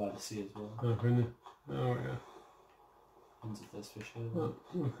fish over by the sea as well. Oh, can you? Oh, yeah. Depends if there's fish over.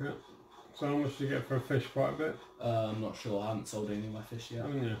 Oh, okay. So how much do you get for a fish? Quite a bit? I'm not sure. I haven't sold any of my fish yet.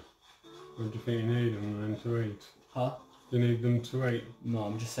 Haven't you? Or do you think you need them then to eat? Huh? Do you need them to eat? No,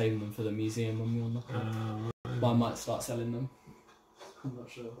 I'm just saving them for the museum when we're on the camp. Right. But I might start selling them. I'm not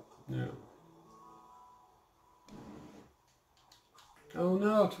sure. Yeah. Oh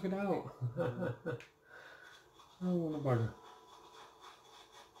no, I took it out. Oh, what a bugger.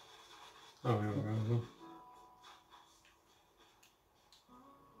 Oh, here we go.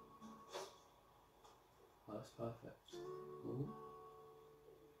 Oh, that's perfect. Ooh.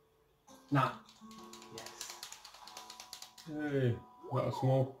 Nah. Yes. Hey, that a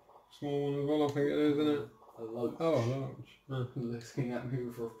small one as well, I think it is, isn't it? A loach. Oh, a loach. Huh. Looking at me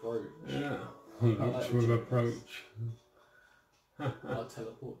with approach. Yeah, a loach with approach. I'll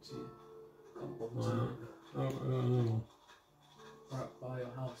teleport to you. Can't bother to you. Oh, I don't know. Right by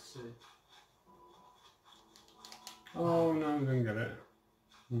your house too. Oh no, I didn't get it.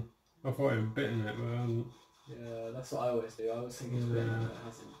 I thought I'd bitten it, but I hadn't. Yeah, that's what I always do. I always think it's bitten, but it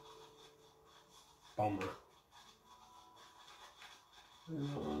hasn't. Bomber. There's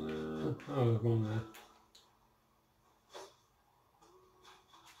not one there. Oh, there's one there.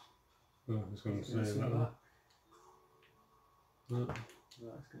 Oh, I was going to say that one. No. Right,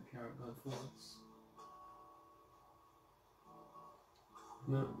 it's going to carry on going forwards.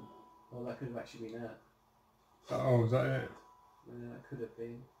 No. Well, that could have actually been it. Oh, is that it? Yeah, that could have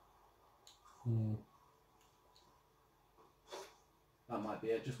been. That might be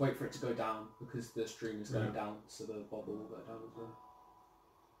it. Just wait for it to go down because the stream is going down, so the bobble will go down as well.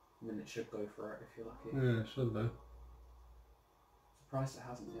 And then it should go for it if you're lucky. Yeah, it should do. Surprised it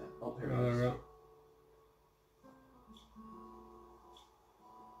hasn't yet. Oh, here Oh, it there is. we go.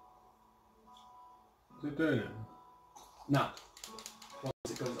 Is it doing it? No. Once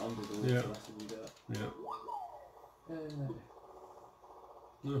it goes under the water, that's when you do it. Yeah.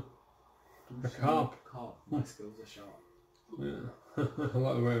 No. A carp. Carp. My skills are sharp. Yeah. I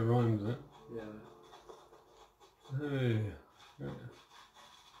like the way it rhymes it. Yeah. Hey. Yeah.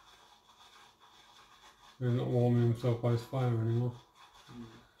 He's not warming himself by his fire anymore.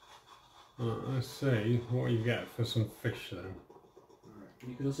 Right, let's see what you get for some fish then. Right.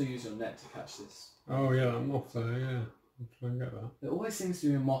 You could also use your net to catch this. Oh yeah, that moth there, yeah. I'll try and get that. There always seems to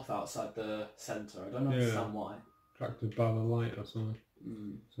be a moth outside the centre. I don't understand why. attracted by the light or something,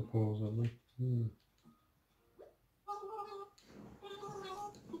 supposedly.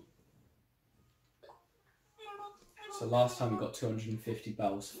 So last time we got 250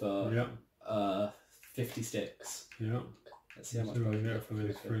 bells for 50 sticks. Yeah. Let's see how much we get for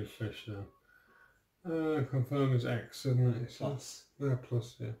these 3 fish then. Confirm is X, isn't it? Plus. Yeah,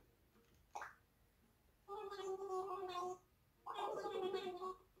 plus, yeah.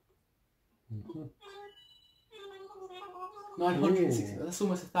 Mm-hmm. 960. That's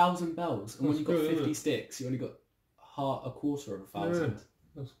almost 1,000 bells. And when you've got 50 sticks, you only got a quarter of 1,000. Yeah,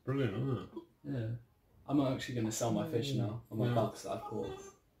 that's brilliant, isn't it? Yeah. I'm actually going to sell my fish now on my bucks that I've caught.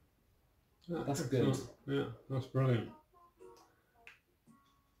 Yeah, that's good. Yeah, that's brilliant.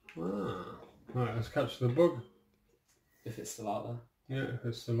 Right, let's catch the bug. If it's still out there. Yeah, if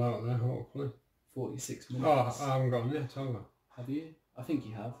it's still out there, hopefully. 46 minutes. Oh, I haven't got them yet, have I? Have you? I think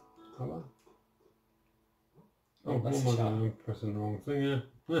you have. Have I? Oh, what am I doing? I'm pressing the wrong thing,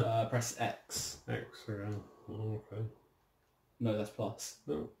 yeah. Press X. X again. Oh, okay. No, that's plus.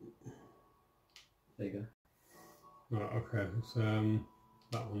 Oh. There you go. Right, okay. It's that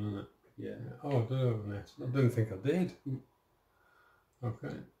one, isn't it? Yeah. Oh, I do have a net. I didn't think I did.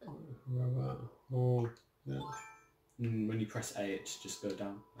 Okay. That. Oh, yeah. When you press A, it should just go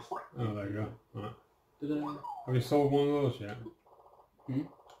down. Oh, there you go. Right. Ta-da. Have you sold one of those yet?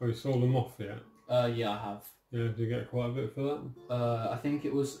 Have you sold them off yet? Yeah, I have. Yeah, did you get quite a bit for that? I think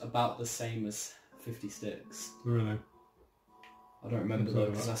it was about the same as 50 sticks. Really? I don't remember though,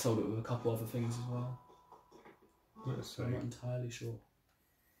 because I sold it with a couple other things as well. Let's see. I'm not entirely sure.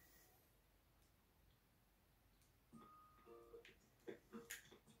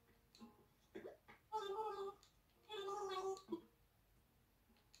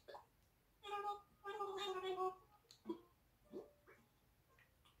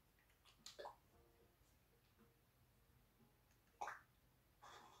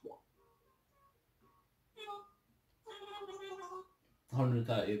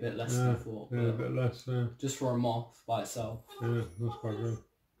 $130, a bit less than I thought. Yeah, a bit less. Just for a moth by itself. Yeah, that's quite good.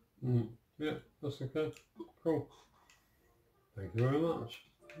 Yeah, that's okay. Cool. Thank you very much.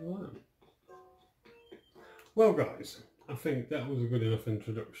 Right. Well, guys, I think that was a good enough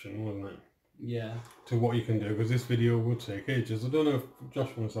introduction, wasn't it? Yeah. To what you can do, because this video would take ages. I don't know if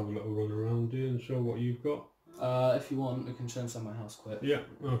Josh wants to have a little run around here and show what you've got. If you want, we can show inside my house quick. Yeah,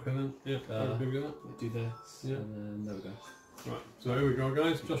 okay then. Yeah, I'll give you that. Do this, and then there we go. Right, so here we go,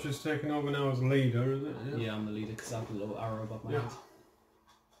 guys. Josh is taking over now as leader, isn't it? Yeah, I'm the leader because I have a little arrow above my head.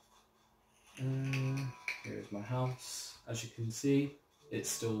 Here's my house. As you can see, it's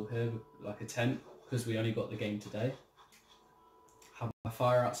still here, like a tent, because we only got the game today. Have my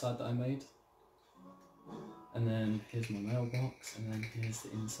fire outside that I made. And then here's my mailbox, and then here's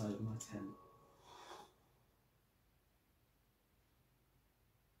the inside of my tent.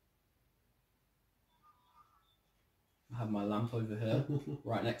 I have my lamp over here,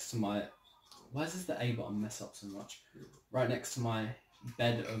 right next to my... Why is this the A button mess up so much? Right next to my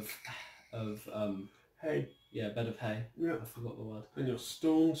bed of hay. Yeah, bed of hay. Yeah. I forgot the word. And your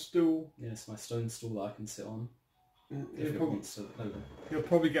stone stool. Yes, my stone stool that I can sit on. If it wants to. You'll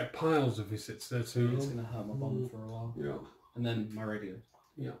probably get piles if he sits there too long. It's going to hurt my bum for a while. Yeah. And then my radio.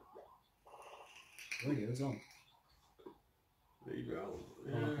 Yeah. Radio's on. There you go.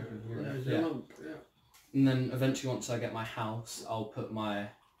 Yeah. And then eventually, once I get my house, I'll put my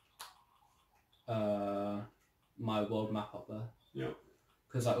my world map up there. Yeah.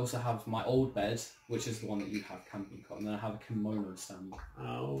 Because I also have my old bed, which is the one that you have camping cot, and then I have a kimono stand.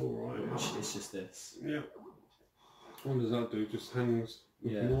 Oh right. Which is just this. Yeah. What does that do? Just hangs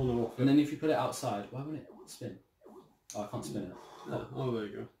the kimono off it. And then if you put it outside, why won't it spin? Oh, I can't spin it. Oh, there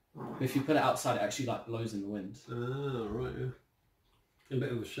you go. But if you put it outside, it actually like blows in the wind. Ah, right. Yeah. A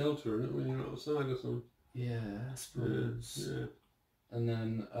bit of a shelter, isn't it, when you're outside or something? Yeah, I suppose. Yeah. And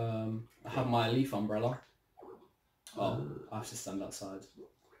then I have my leaf umbrella. Oh, I have to stand outside.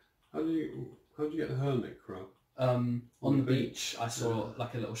 How do you get the hermit crab? On the beach, I saw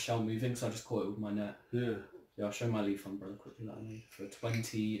like a little shell moving, so I just caught it with my net. Yeah. Yeah, I'll show my leaf umbrella quickly that I made for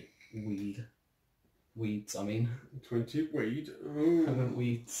 20 weeds. I mean. 20 weed. Oh. I meant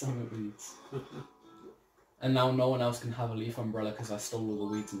weeds. And now no one else can have a leaf umbrella because I stole all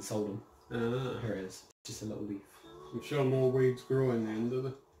the weeds and sold them. Here it is. Just a little leaf. I'm sure more weeds grow in the end, do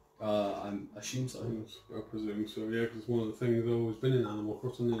they? I assume so. I presume so, yeah, because it's one of the things that's always been in Animal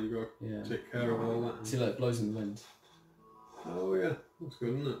Crossing, and you've got to take care of all that. See, like, it blows in the wind. Oh yeah, that's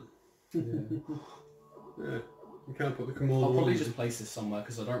good, isn't it? Yeah. Yeah, you can't put the kimono I'll probably just place this somewhere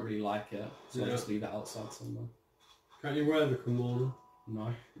because I don't really like it, so I'll just leave it outside somewhere. Can't you wear the kimono?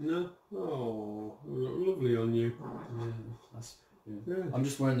 No. No? Oh, lovely on you. Yeah. I'm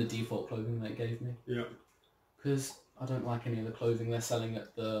just wearing the default clothing they gave me. Yeah. Because I don't like any of the clothing they're selling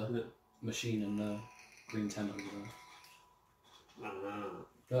at the machine in the green tent over there.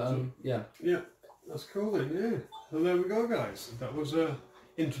 But, yeah. Yeah, that's cool then, yeah. So there we go, guys. That was a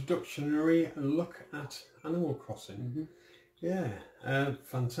introductory look at Animal Crossing. Yeah,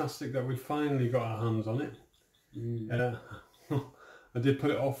 fantastic that we finally got our hands on it. I did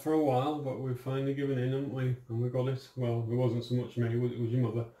put it off for a while, but we've finally given in, haven't we? And we got it. Well, it wasn't so much me, it was your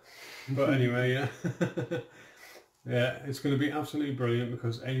mother. But anyway, yeah. Yeah, it's going to be absolutely brilliant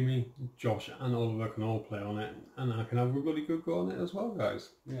because Aimee, Josh and Oliver can all play on it, and I can have a really good go on it as well, guys.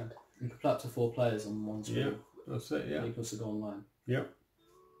 Yeah, you can play up to 4 players on one screen. Yeah, that's it, yeah. You can also go online. Yep.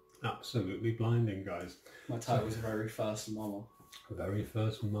 Absolutely blinding, guys. My title was Very First Mama. Very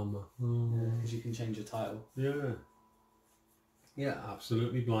First Mama. Because you can change your title. Yeah. Yeah,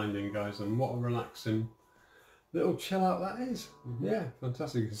 absolutely blinding, guys, and what a relaxing little chill out that is. Yeah,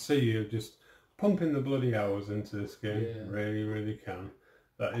 fantastic. You can see you just pumping the bloody hours into this game. Yeah. Really, really can.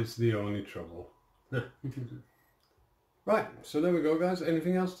 That is the only trouble. Right, so there we go, guys.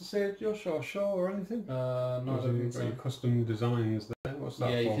 Anything else to say, Josh, or Shaw, or anything? No, I don't think so. Your custom designs there. What's that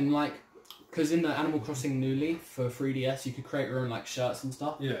for? Yeah, you can because in the Animal Crossing New Leaf for 3DS, you could create your own shirts and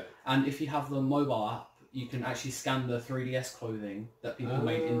stuff. Yeah. And if you have the mobile app, you can actually scan the 3DS clothing that people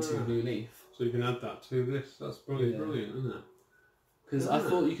made into New Leaf. So you can add that to this. That's brilliant, isn't it? Because I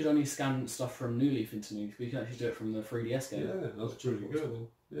thought you could only scan stuff from New Leaf into New Leaf, but you can actually do it from the 3DS game. Yeah, that's pretty good.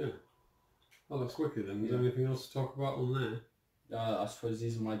 Cool. Yeah. Oh, that's wicked then. Is there anything else to talk about on there? I suppose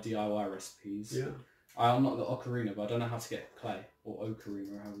these are my DIY recipes. Yeah. I'm not the ocarina, but I don't know how to get clay, or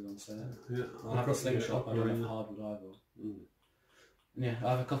ocarina, or however you want to say it. Yeah. I have a slingshot, but I don't have hardwood either. Yeah, I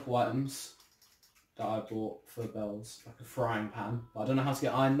have a couple items that I bought for bells, like a frying pan, but I don't know how to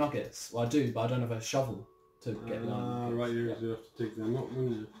get iron nuggets. Well, I do, but I don't have a shovel to get the iron nuggets. Right, you have to dig them up,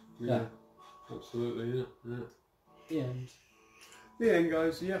 wouldn't you? Yeah. Absolutely, yeah. The end. The end,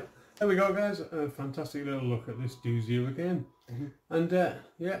 guys, yeah. There we go, guys. A fantastic little look at this doozy of a game. And,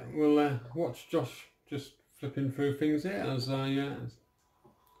 yeah, we'll watch Josh just flipping through things here as I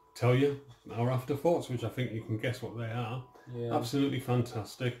tell you our afterthoughts, which I think you can guess what they are. Yeah. Absolutely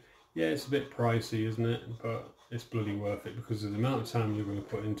fantastic. Yeah, it's a bit pricey, isn't it? But it's bloody worth it because of the amount of time you're going to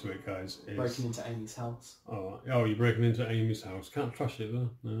put into it, guys. Breaking into Aimee's house. Oh, you're breaking into Aimee's house. Can't trust it,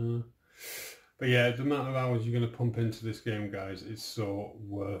 though. No. But yeah, the amount of hours you're going to pump into this game, guys, is so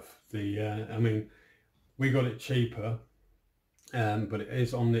worth the... I mean, we got it cheaper, but it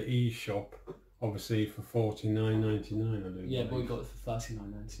is on the eShop, obviously, for $49.99, I do. Yeah, but we got it for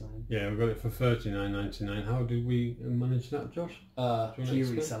 $39.99. Yeah, we got it for $39.99. How did we manage that, Josh? Key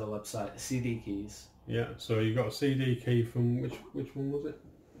reseller website, CD Keys. Yeah, so you got a CD key from which one was it?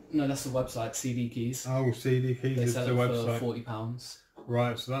 No, that's the website, CD Keys. Oh, CD Keys is the website. For £40.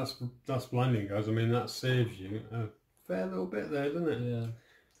 Right, so that's blinding, guys. I mean, that saves you a fair little bit there, doesn't it? Yeah.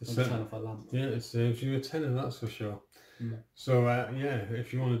 It's a tenner for a lamp. Yeah, it saves you a tenner, that's for sure. So, yeah,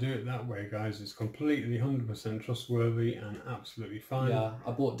 if you want to do it that way, guys, it's completely 100% trustworthy and absolutely fine. Yeah, I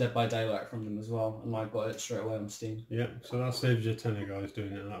bought Dead by Daylight from them as well, and I got it straight away on Steam. Yeah, so that saves you a tenner, guys,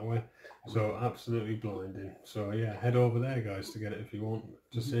 doing it that way. So, absolutely blinding. So, yeah, head over there, guys, to get it if you want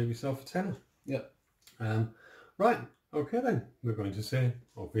to save yourself a tenner. Yep. Right, okay then. We're going to say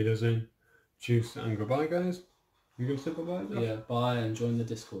auf Wiedersehen, tschüss and goodbye, guys. You going to say bye-bye, Josh? Yeah, bye, and join the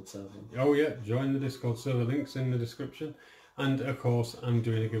Discord server. Oh yeah, join the Discord server, links in the description. And of course, I'm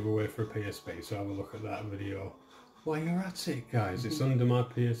doing a giveaway for a PSP, so have a look at that video while you're at it, guys. It's under my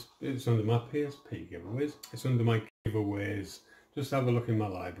PSP giveaways. It's under my giveaways. Just have a look in my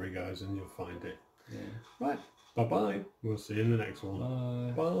library, guys, and you'll find it. Yeah. Right, bye-bye. We'll see you in the next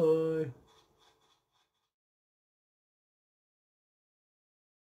one. Bye. Bye.